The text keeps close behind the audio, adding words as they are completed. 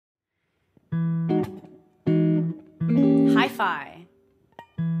Spotify.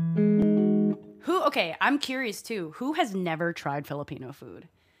 Okay, I'm curious too. Who has never tried Filipino food?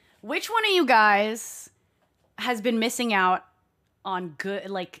 Which one of you guys has been missing out on good,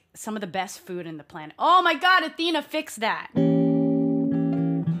 like some of the best food in the planet? Oh my God, Athena, fix that.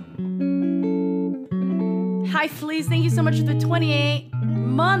 Hi, Fleas. Thank you so much for the 28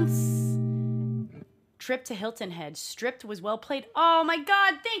 months. Trip to Hilton Head. Stripped was well played. Oh my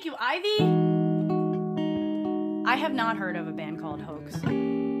God. Thank you, Ivy. I have not heard of a band called Hoax.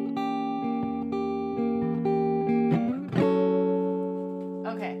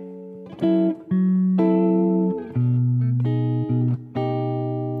 Okay.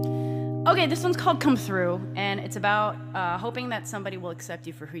 Okay, this one's called Come Through, and it's about hoping that somebody will accept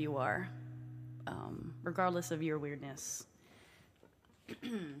you for who you are, regardless of your weirdness.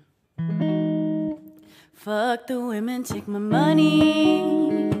 Fuck the women, take my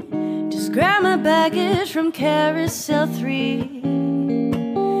money. Just grab my baggage from Carousel 3.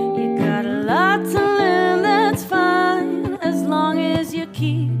 You got a lot to learn, that's fine, as long as you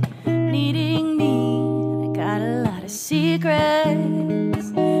keep needing me. I got a lot of secrets.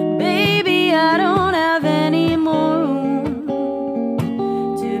 Baby, I don't have any more room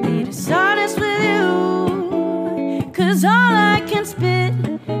to be dishonest with you, 'cause all I can spit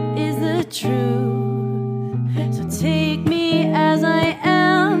is the truth. So take me as I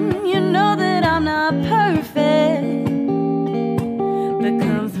am. You know that I'm not perfect, but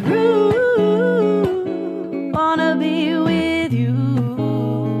come through. Wanna be with you,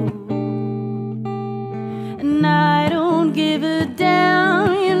 and I don't give a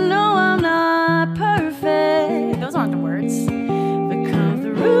damn. You know I'm not perfect. Those aren't the words. But come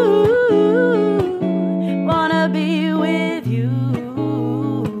through. Wanna be with you.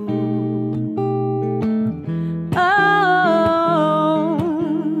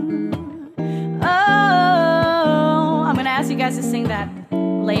 You guys to sing that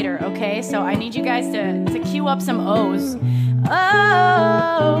later, okay? So I need you guys to cue up some O's.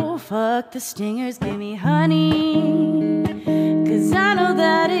 Oh, fuck the stingers, give me honey, 'cause I know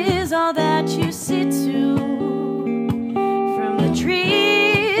that is all that you see too. From the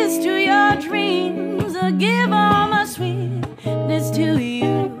trees to your dreams, I'll give all my sweetness to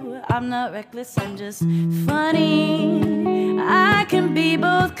you. I'm not reckless, I'm just funny. I can be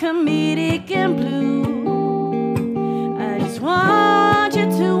both comedic and blue. I just want you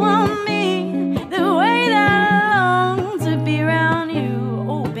to want me the way that I long to be around you.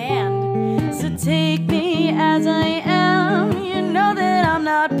 Oh, band. So take me as I am. You know that I'm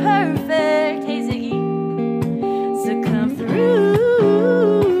not perfect. Hey, Ziggy. So come through.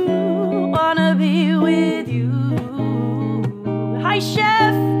 Wanna be with you. Hi,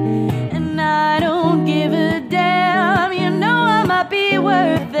 Chef. And I don't give a damn. You know I might be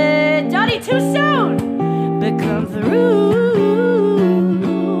worth it. Dottie, too soon. But come through,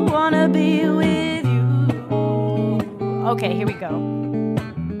 wanna be with you. Okay, here we go.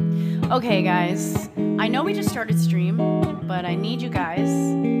 Okay, guys, I know we just started stream, but I need you guys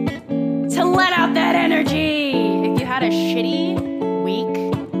to let out that energy. If you had a shitty week,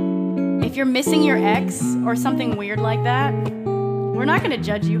 if you're missing your ex or something weird like that, we're not gonna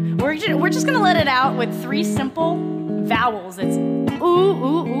judge you. We're just gonna let it out with 3 simple vowels. It's ooh, ooh,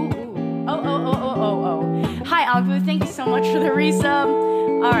 ooh, ooh. Oh, oh, oh, oh, oh, oh. Hi, Agbu. Thank you so much for the resub.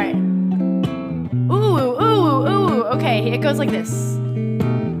 All right. Ooh, ooh, ooh. Okay, it goes like this.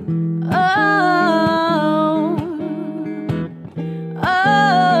 Oh, oh,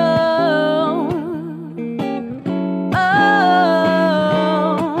 oh,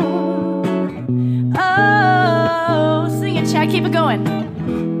 oh. Sing it, chat. Keep it going.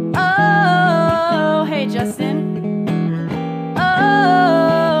 Oh, hey, Justin.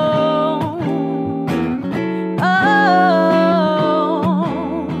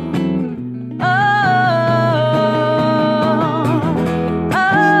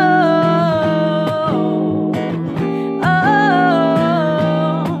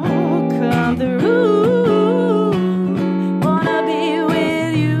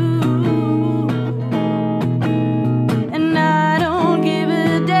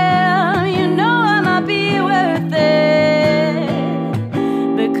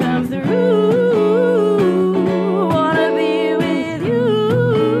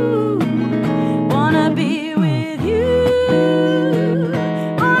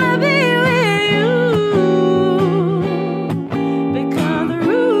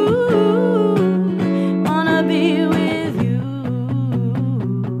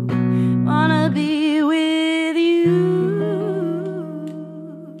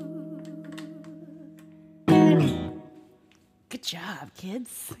 Good job,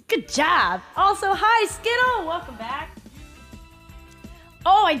 kids. Good job. Also, hi, Skittle. Welcome back.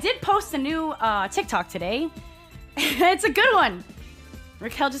 Oh, I did post a new TikTok today. It's a good one.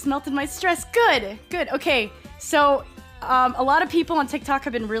 Raquel just melted my stress. Good, good. Okay, so a lot of people on TikTok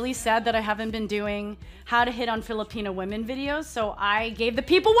have been really sad that I haven't been doing how to hit on Filipino women videos, so I gave the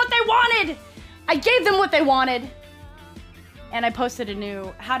people what they wanted. I gave them what they wanted. And I posted a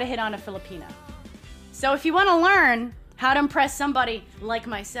new how to hit on a Filipina. So if you want to learn how to impress somebody like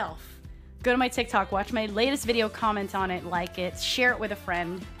myself, go to my TikTok, watch my latest video, comment on it, like it, share it with a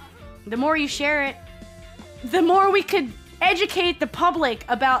friend. The more you share it, the more we could educate the public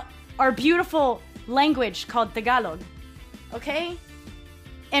about our beautiful language called Tagalog. Okay?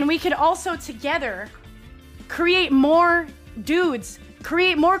 And we could also together create more dudes,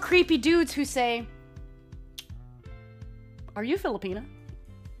 create more creepy dudes who say, "Are you Filipina?"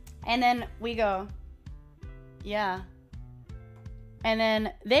 And then we go, "Yeah." And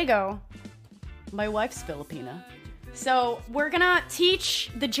then they go, "My wife's Filipina." So we're gonna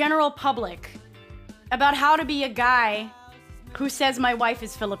teach the general public about how to be a guy who says my wife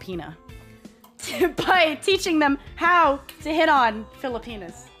is Filipina by teaching them how to hit on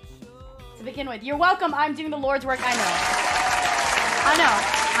Filipinas. To begin with, you're welcome. I'm doing the Lord's work. I know.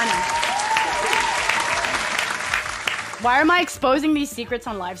 Why am I exposing these secrets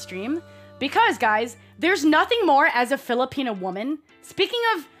on live stream? Because, guys, there's nothing more as a Filipina woman. Speaking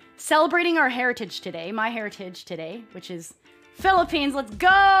of celebrating our heritage today, my heritage today, which is Philippines, let's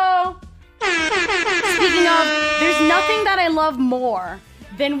go! Speaking of, there's nothing that I love more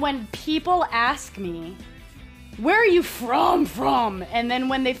than when people ask me, "Where are you from? And then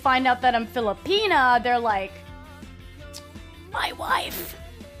when they find out that I'm Filipina, they're like, My wife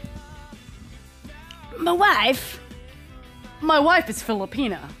is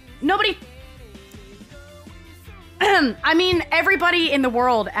Filipina." Nobody... I mean, everybody in the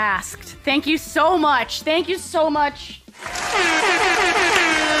world asked. Thank you so much. Thank you so much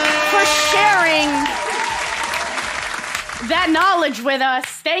for sharing that knowledge with us.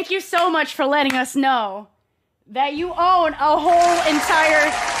 Thank you so much for letting us know that you own a whole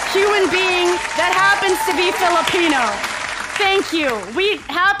entire human being that happens to be Filipino. Thank you. We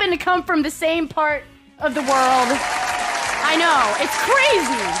happen to come from the same part of the world. I know, it's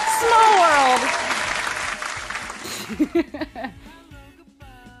crazy. Small world.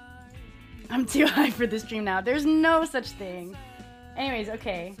 I'm too high for this stream now. There's no such thing. Anyways,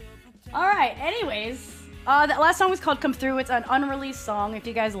 okay. Alright, anyways. That last song was called Come Through. It's an unreleased song. If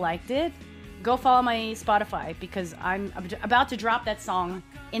you guys liked it, go follow my Spotify because I'm about to drop that song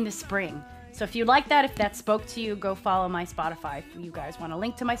in the spring. So if you like that, if that spoke to you, go follow my Spotify. If you guys want a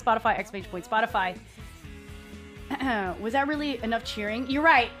link to my Spotify, !Spotify. Was that really enough cheering? You're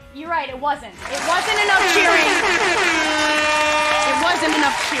right. You're right. It wasn't. It wasn't enough cheering. It wasn't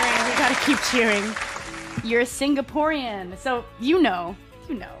enough cheering. We gotta keep cheering. You're a Singaporean, so you know.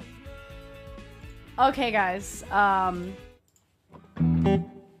 You know. Okay, guys.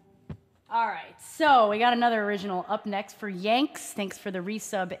 Alright, so we got another original up next for Yanks. Thanks for the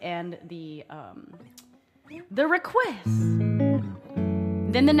resub and the request.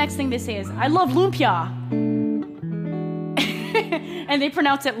 Then the next thing they say is, "I love lumpia." And they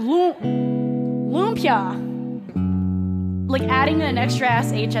pronounce it lumpia. Like adding an extra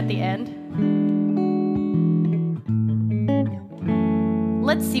ass H at the end.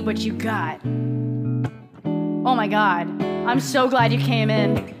 Let's see what you got. Oh my god, I'm so glad you came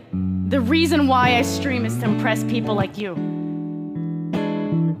in. The reason why I stream is to impress people like you.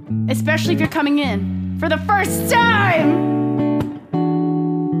 Especially if you're coming in for the first time!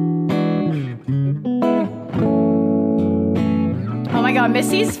 Oh my god,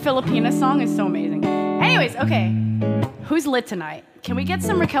 Missy's Filipina song is so amazing. Anyways, okay. Who's lit tonight? Can we get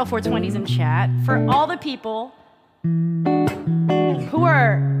some Raquel 420s in chat for all the people who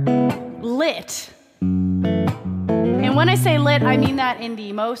are lit? And when I say lit, I mean that in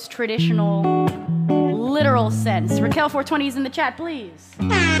the most traditional, literal sense. Raquel 420s in the chat, please.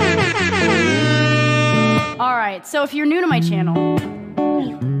 Alright, so if you're new to my channel,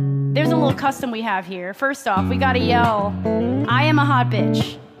 there's a little custom we have here. First off, we gotta yell, "I am a hot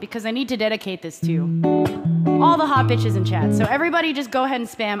bitch," because I need to dedicate this to all the hot bitches in chat. So everybody just go ahead and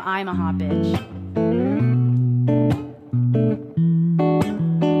spam, "I'm a hot bitch."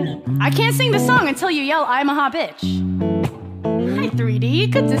 I can't sing the song until you yell, "I'm a hot bitch." Hi 3D,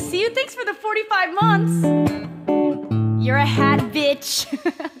 good to see you. Thanks for the 45 months. You're a hot bitch.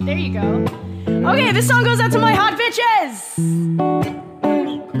 There you go. Okay, this song goes out to my hot bitches.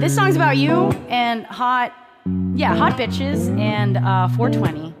 This song's about you and hot bitches and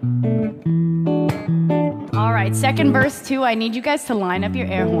 420. Alright, second verse 2, I need you guys to line up your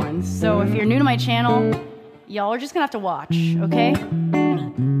air horns. So if you're new to my channel, y'all are just gonna have to watch, okay?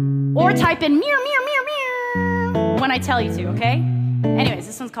 Or type in meow, meow, meow, meow when I tell you to, okay? Anyways,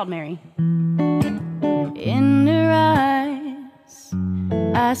 this one's called Mary. In her eyes,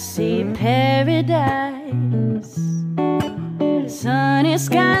 I see paradise. Sunny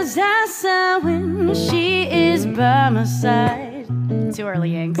skies I saw when she is by my side. Too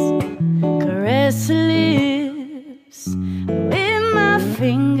early, Yanks. Caress her lips with my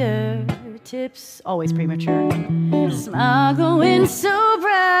fingertips. Always premature. Smile glowing so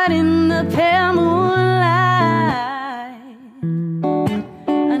bright in the pale moonlight.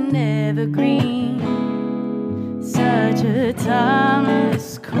 An evergreen, such a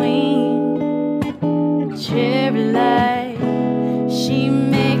timeless queen. Cherry light, she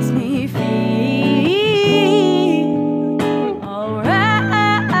makes me feel alright.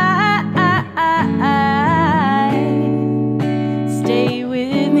 Stay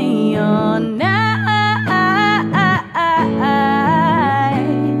with me all night.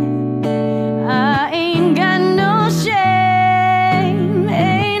 I ain't got no shame,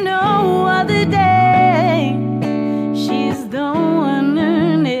 ain't no other day. She's the one,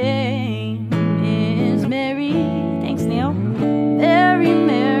 her name is Mary. Thanks, Neil. Mary,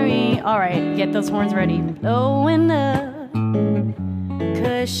 Mary. Alright, get those horns ready. Blowing up,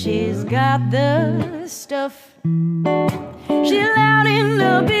 'cause she's got the stuff. She's loud in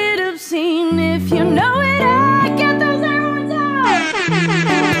a bit obscene. If you know it, I get those horns out.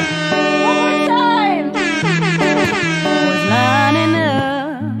 One more time. Was lining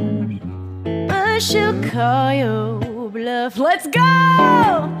up, but she'll call your bluff. Let's go!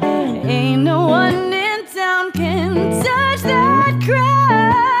 Ain't no one in town can touch that crown.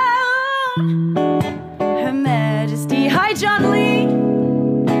 Her Majesty, hi John Lee,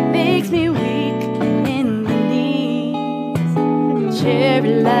 makes me weak in the knees.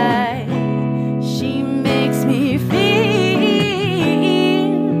 Cherry light, she makes me feel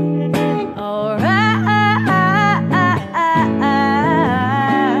alright.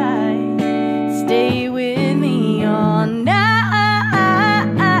 Stay with me all night.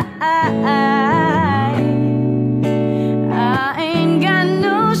 I ain't got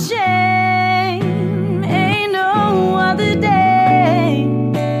no shame, ain't no other day.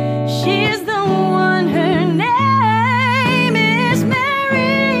 She's the one, her name is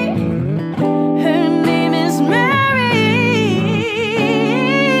Mary. Her name is Mary.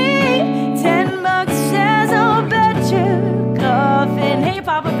 $10 says I'll bet your coffin. Hey,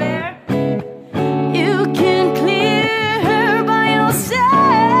 Papa Bear, you can clear her by yourself.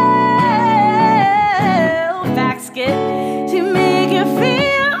 Back skit to make you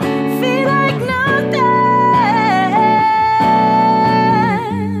feel like nothing.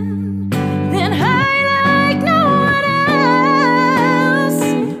 Then high like no one else.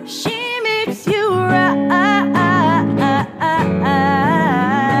 She makes you right.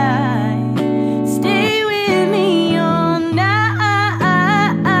 Stay with me all night.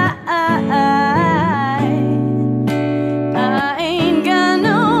 I ain't got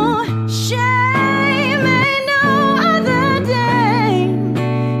no shame, ain't no other day.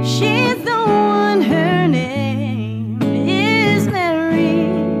 She's the one, her name is Mary.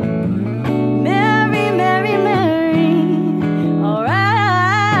 Mary, Mary, Mary. Alright.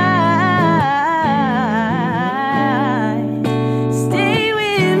 Stay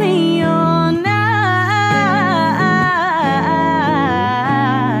with me all night.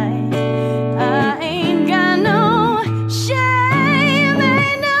 I ain't got no shame,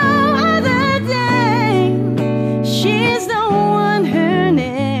 ain't no other day. She's the one, her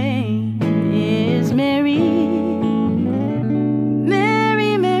name is Mary.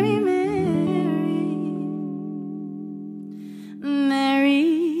 Mary, Mary, Mary. Mary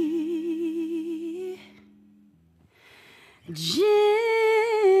Jane.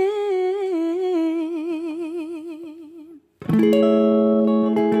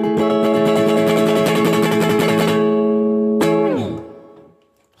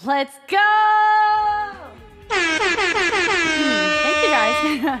 Let's go! Thank you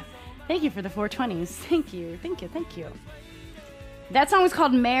guys. Thank you for the 420s. Thank you, thank you, thank you. That song was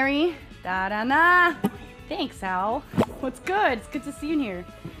called Mary. Da da na. Thanks, Al. What's good? It's good to see you in here.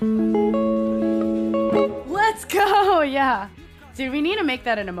 Let's go! Yeah. Dude, we need to make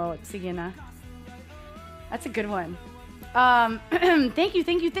that an emote, Sigina. That's a good one. Thank you,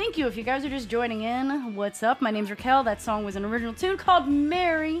 thank you, thank you. If you guys are just joining in, what's up? My name's Raquel. That song was an original tune called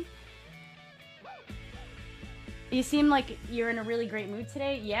Mary. You seem like you're in a really great mood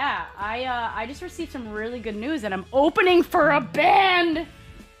today. Yeah, I just received some really good news and I'm opening for a band.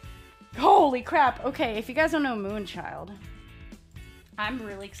 Holy crap. Okay, if you guys don't know Moonchild, I'm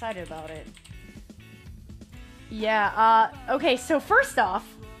really excited about it. Yeah, okay, so first off,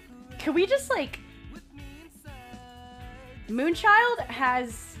 Can we just like... Moonchild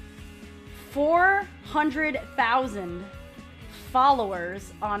has 400,000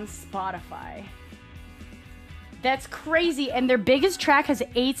 followers on Spotify. That's crazy. And their biggest track has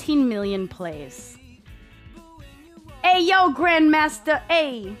 18 million plays. Hey, yo, Grandmaster,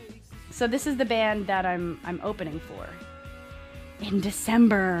 hey. So this is the band that I'm opening for in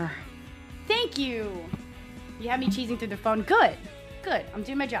December. Thank you. You have me cheesing through the phone. Good. Good. I'm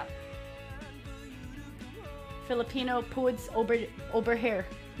doing my job. Filipino puds over here.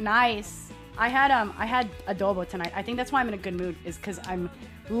 Nice. I had adobo tonight. I think that's why I'm in a good mood, is because I'm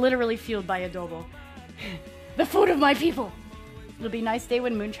literally fueled by adobo. The food of my people. It'll be a nice day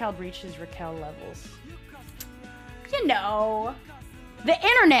when Moonchild reaches Raquel levels. You know, the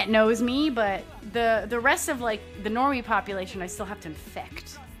internet knows me, but the rest of like the normie population I still have to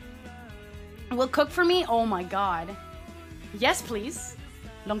infect. Will cook for me? Oh my god. Yes, please.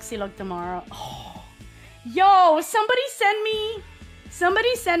 Long silog tomorrow. Oh. Yo, somebody send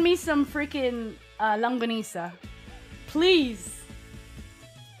me some freaking langbanisa. Please.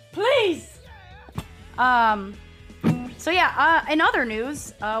 Please. So yeah, in other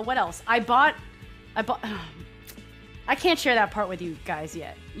news, what else? I bought I can't share that part with you guys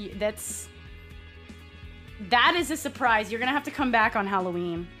yet. That is a surprise. You're gonna have to come back on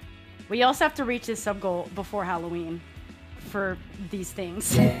Halloween. We also have to reach this sub goal before Halloween for these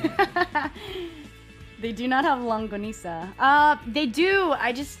things. They do not have longanisa. They do.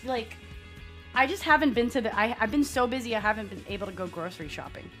 I just haven't been to I've been so busy I haven't been able to go grocery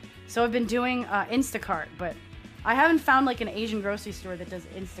shopping. So I've been doing Instacart, but I haven't found like an Asian grocery store that does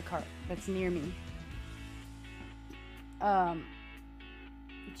Instacart that's near me.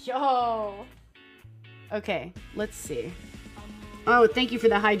 Yo. Okay, let's see. Oh, thank you for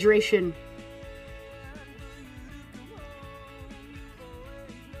the hydration.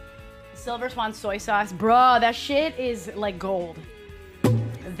 Silver Swan soy sauce. Bruh, that shit is like gold.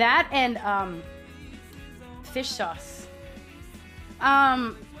 That and fish sauce.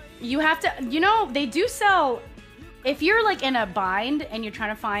 You have to, you know, they do sell, if you're like in a bind and you're trying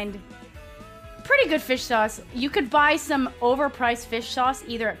to find pretty good fish sauce, you could buy some overpriced fish sauce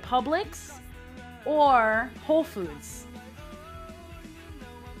either at Publix or Whole Foods.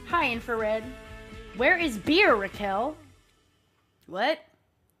 Hi, Infrared. Where is beer, Raquel? What?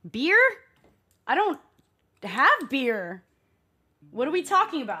 Beer? I don't have beer. What are we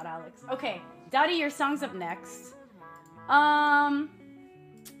talking about, Alex? Okay, Daddy, your song's up next.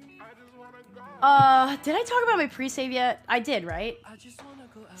 Did I talk about my pre-save yet? I did, right?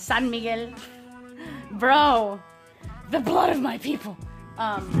 San Miguel. Bro, the blood of my people.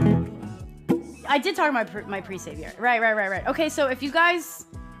 I did talk about my pre-save yet. Right. Okay, so if you guys,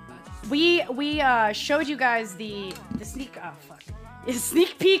 we showed you guys the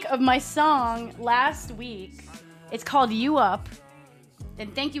sneak peek of my song last week. It's called You Up.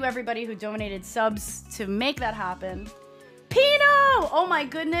 And thank you everybody who donated subs to make that happen. Pino! Oh my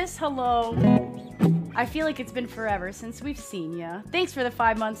goodness, hello. I feel like it's been forever since we've seen ya. Thanks for the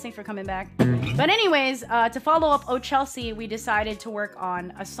 5 months, thanks for coming back. But anyways, to follow up Oh Chelsea, we decided to work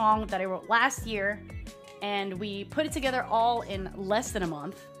on a song that I wrote last year, and we put it together all in less than a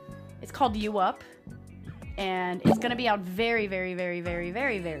month. It's called You Up, and it's gonna be out very, very, very, very,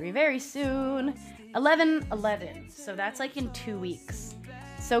 very, very, very soon. 11/11, so that's like in 2 weeks.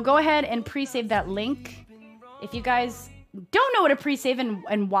 So go ahead and pre-save that link. If you guys don't know what a pre-save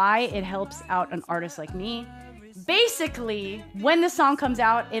and why it helps out an artist like me, basically, when the song comes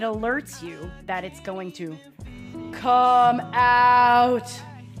out, it alerts you that it's going to come out.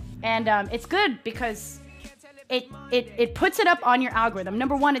 And it's good because it puts it up on your algorithm.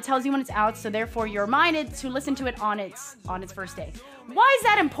 Number one, it tells you when it's out, so therefore you're reminded to listen to it on its first day. Why is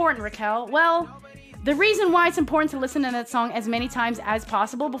that important, Raquel? Well, the reason why it's important to listen to that song as many times as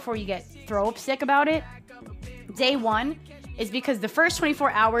possible before you get throw-up sick about it, day one, is because the first 24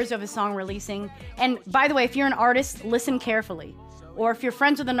 hours of a song releasing, and by the way, if you're an artist, listen carefully. Or if you're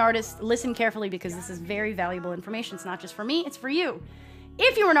friends with an artist, listen carefully because this is very valuable information. It's not just for me, it's for you.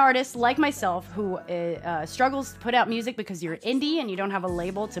 If you're an artist like myself who struggles to put out music because you're indie and you don't have a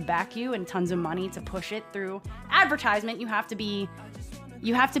label to back you and tons of money to push it through advertisement, you have to be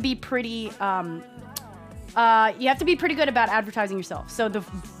pretty good about advertising yourself. So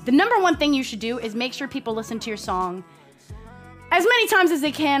the number one thing you should do is make sure people listen to your song as many times as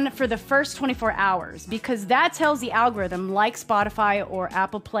they can for the first 24 hours, because that tells the algorithm, like Spotify or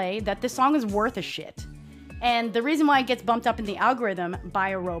Apple Play, that this song is worth a shit. And the reason why it gets bumped up in the algorithm by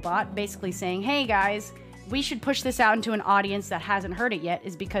a robot, basically saying, hey guys, we should push this out into an audience that hasn't heard it yet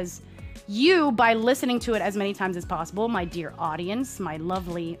is because you, by listening to it as many times as possible, my dear audience, my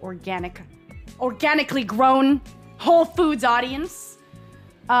lovely organically grown Whole Foods audience,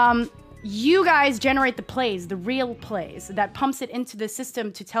 you guys generate the plays, the real plays, that pumps it into the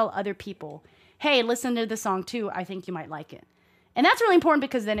system to tell other people, hey, listen to this song too, I think you might like it. And that's really important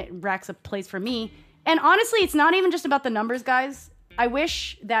because then it racks up plays for me. And honestly, it's not even just about the numbers, guys. I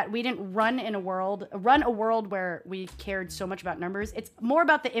wish that we didn't run a world where we cared so much about numbers. It's more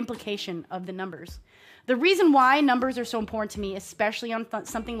about the implication of the numbers. The reason why numbers are so important to me, especially on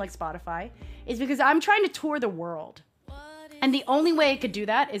something like Spotify, is because I'm trying to tour the world. And the only way I could do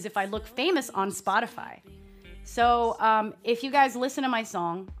that is if I look famous on Spotify. So if you guys listen to my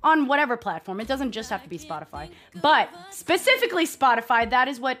song on whatever platform, it doesn't just have to be Spotify, but specifically Spotify, that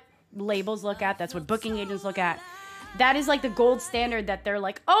is what labels look at. That's what booking agents look at. That is like the gold standard that they're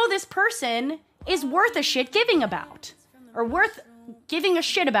like, oh, this person is worth a shit giving about. Or worth giving a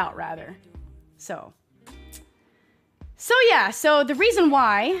shit about, rather. So yeah, so the reason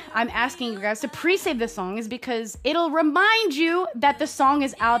why I'm asking you guys to pre-save this song is because it'll remind you that the song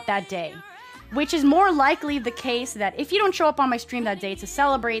is out that day. Which is more likely the case that if you don't show up on my stream that day to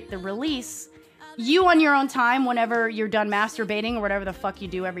celebrate the release, you on your own time, whenever you're done masturbating or whatever the fuck you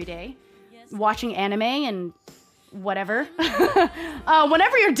do every day, watching anime and whatever,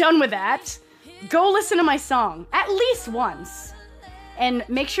 whenever you're done with that, go listen to my song at least once and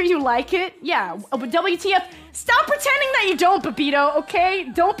make sure you like it. Yeah, WTF, stop pretending that you don't, Pepito, okay?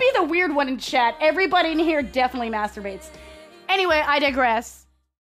 Don't be the weird one in chat. Everybody in here definitely masturbates. Anyway, I digress.